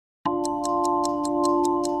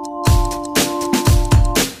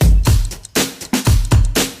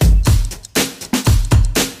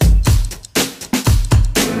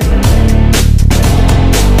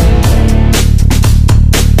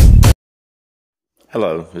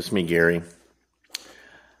Hello, it's me, Gary.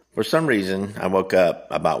 For some reason, I woke up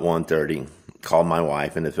about 1:30, called my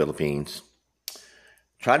wife in the Philippines,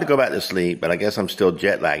 tried to go back to sleep, but I guess I'm still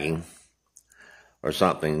jet lagging or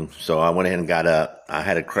something, so I went ahead and got up. I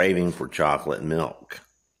had a craving for chocolate milk,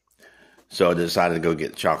 so I decided to go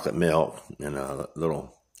get chocolate milk and a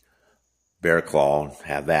little bear claw,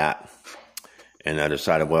 have that, and I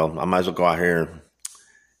decided, well, I might as well go out here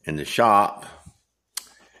in the shop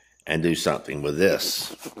and do something with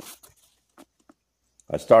this.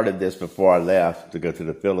 I started this before I left to go to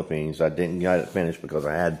the Philippines. I didn't get it finished because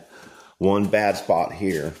I had one bad spot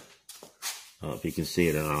here. I don't know if you can see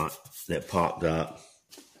it or not. That popped up.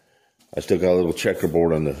 I still got a little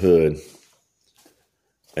checkerboard on the hood.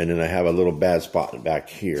 And then I have a little bad spot back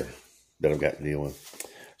here that I've got to deal with.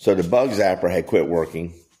 So the bug zapper had quit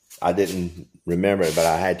working. I didn't remember it, but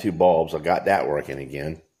I had two bulbs. I got that working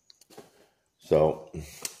again. So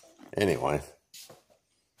anyway,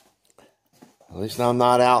 at least I'm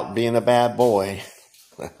not out being a bad boy.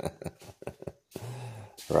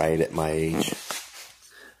 Right at my age.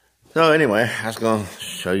 So anyway, I was going to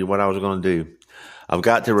show you what I was going to do. I've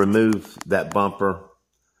got to remove that bumper,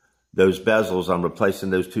 those bezels. I'm replacing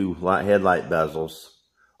those two headlight bezels.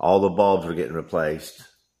 All the bulbs are getting replaced.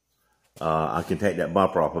 I can take that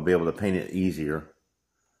bumper off. I'll be able to paint it easier.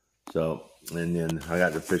 So, and then I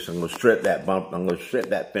got to fix. I'm going to strip that bump. I'm going to strip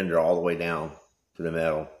that fender all the way down to the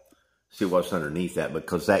metal. See what's underneath that,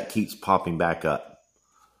 because that keeps popping back up.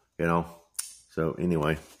 You know. So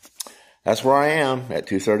anyway, that's where I am at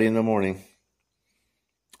 2:30 in the morning.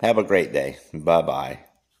 Have a great day. Bye bye.